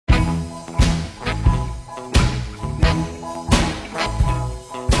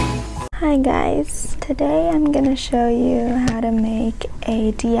Hi guys, today I'm gonna show you how to make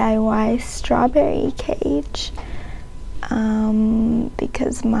a DIY strawberry cage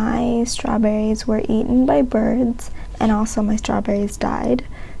because my strawberries were eaten by birds and also my strawberries died,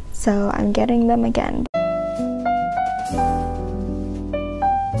 so I'm getting them again.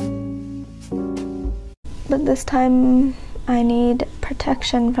 But this time I need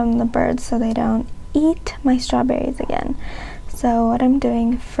protection from the birds so they don't eat my strawberries again. So what I'm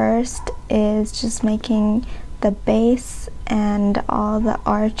doing first is just making the base and all the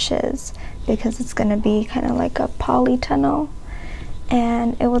arches because it's going to be kind of like a polytunnel,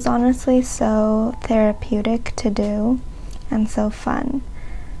 and it was honestly so therapeutic to do and so fun.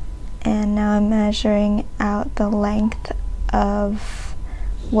 And now I'm measuring out the length of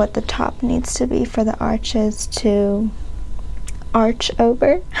what the top needs to be for the arches to arch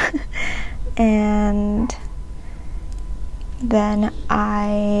over and then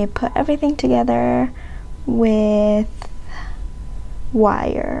I put everything together with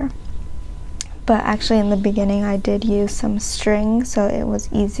wire, but actually in the beginning I did use some string so it was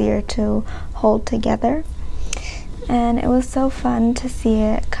easier to hold together, and it was so fun to see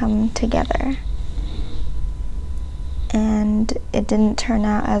it come together, and it didn't turn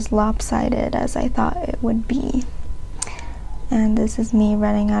out as lopsided as I thought it would be. And this is me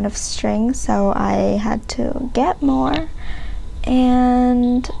running out of string, so I had to get more.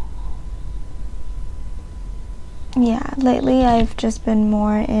 And yeah, lately I've just been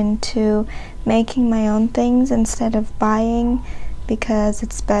more into making my own things instead of buying because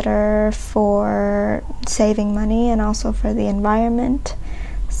it's better for saving money and also for the environment.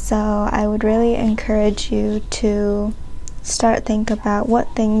 So I would really encourage you to start think about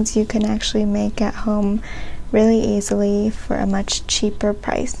what things you can actually make at home really easily for a much cheaper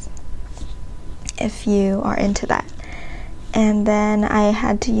price if you are into that. And then I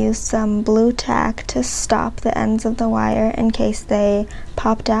had to use some blue tack to stop the ends of the wire in case they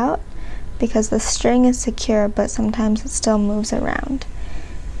popped out because the string is secure but sometimes it still moves around.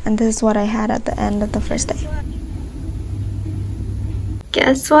 And this is what I had at the end of the first day.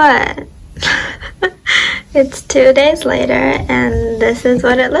 Guess what? It's 2 days later and this is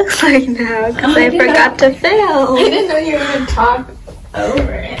what it looks like now because I forgot to film. I didn't know you were going to talk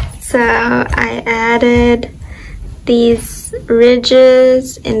over it. So I added these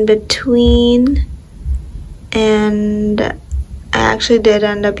ridges in between, and I actually did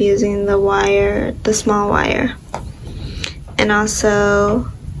end up using the wire, the small wire, and also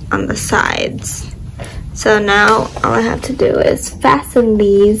on the sides. So now all I have to do is fasten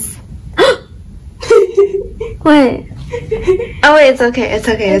these. What? Oh wait, it's okay, it's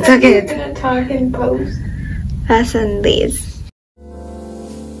okay, it's okay. You're gonna talk in post. Fasten these.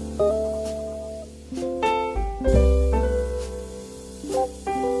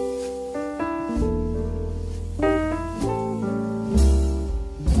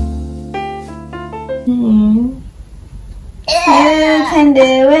 You can do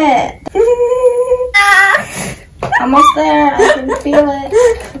it. Almost there. I can feel it.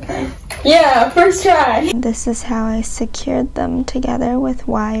 Okay. Yeah, first try. This is how I secured them together with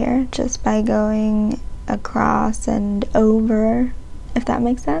wire, just by going across and over, if that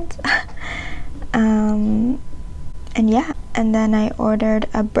makes sense. And yeah, and then I ordered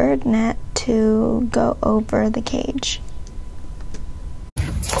a bird net to go over the cage.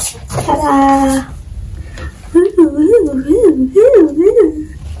 Ta-da!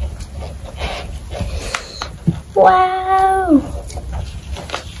 Wow!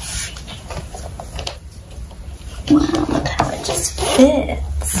 Wow, look how it just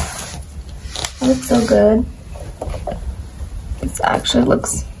fits. It looks so good. This actually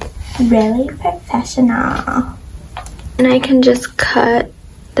looks really professional. And I can just cut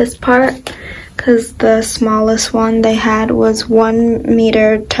this part because the smallest one they had was 1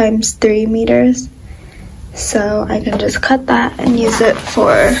 meter times 3 meters. So I can just cut that and use it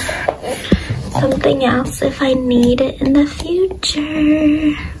for something else if I need it in the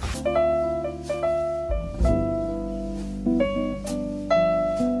future.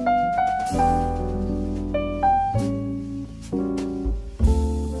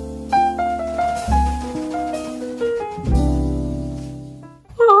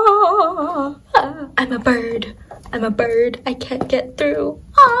 I'm a bird. I'm a bird. I can't get through.